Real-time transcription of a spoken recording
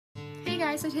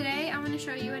guys, so today I'm going to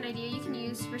show you an idea you can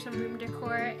use for some room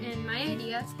decor, and my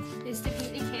idea is to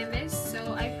paint the canvas.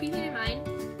 So I pre-painted mine,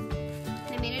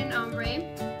 and I made it an ombre,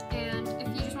 and if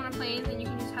you just want a plain, then you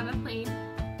can just have a plain,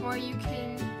 or you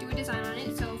can do a design on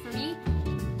it. So for me,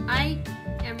 I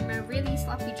am a really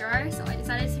sloppy drawer, so I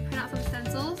decided to print out some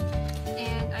stencils,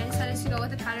 and I decided to go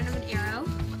with the pattern of an arrow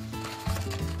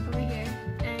over here,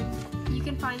 and you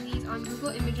can find these on Google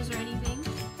Images or anything.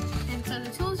 And so the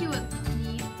tools you would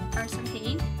need are some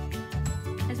paint,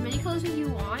 as many colors as you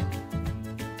want,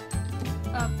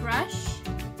 a brush,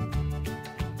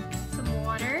 some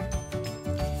water,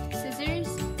 scissors,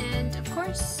 and of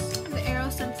course the arrow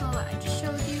stencil that I just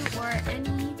showed you, or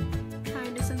any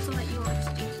kind of stencil that you want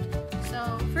to do.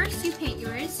 So first you paint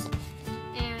yours,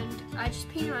 and I just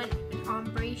painted on an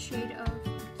ombre shade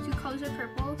of 2 colors of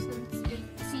purple since it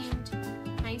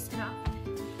seemed nice enough.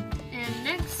 And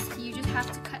next you just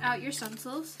have to cut out your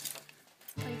stencils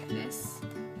like this,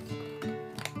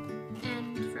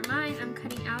 and for mine I'm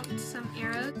cutting out some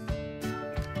arrows.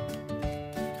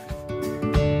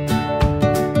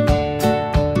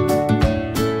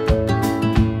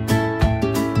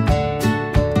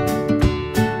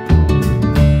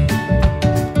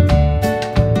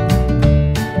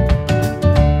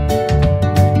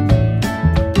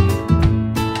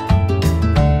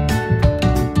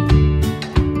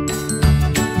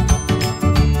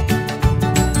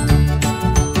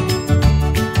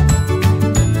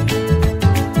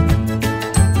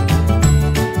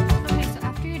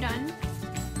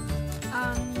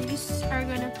 Are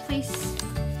going to place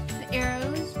the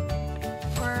arrows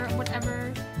or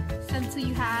whatever stencil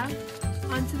you have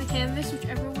onto the canvas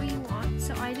whichever way you want.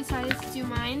 So I decided to do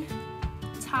mine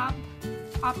top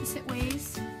opposite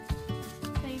ways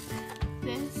like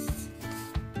this.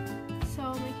 So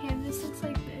my canvas looks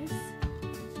like this,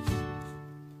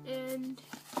 and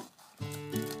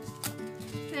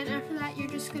then after that you're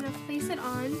just going to place it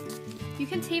on. You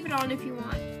can tape it on if you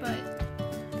want, but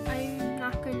I'm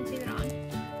not going to tape it on.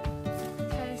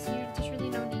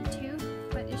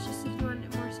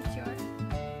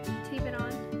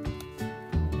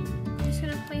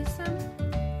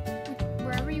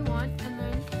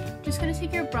 Going to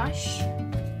take your brush,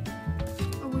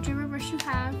 or whichever brush you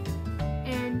have,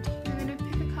 and you're going to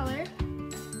pick a color,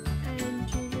 and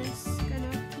you're just going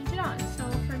to paint it on. So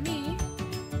for me,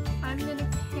 I'm going to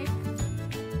pick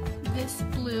this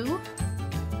blue,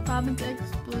 Robin's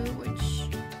Eggs blue, which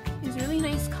is a really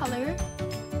nice color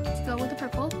to go with the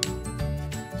purple,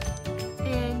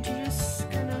 and you're just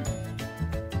going to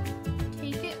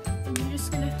take it, and you're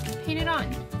just going to paint it on.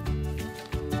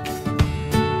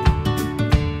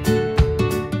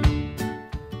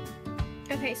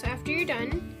 Okay, so after you're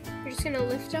done, you're just going to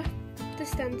lift up the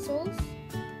stencils,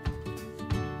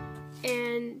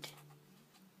 and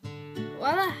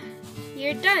voila,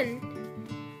 you're done.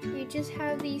 You just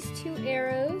have these 2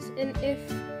 arrows, and if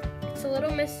it's a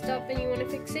little messed up and you want to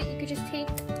fix it, you could just take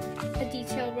a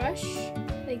detail brush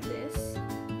like this,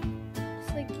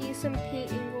 just like use some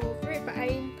paint and go over it, but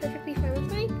I'm perfectly fine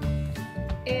with mine.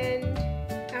 And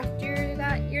after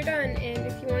that, you're done, and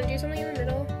if you want to do something in the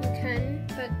middle, you can,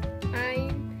 but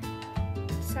I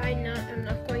decide I'm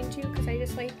not going to, because I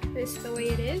just like this the way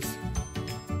it is.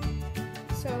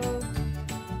 So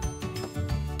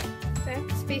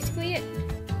that's basically it.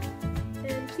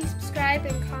 And please subscribe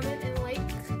and comment and like.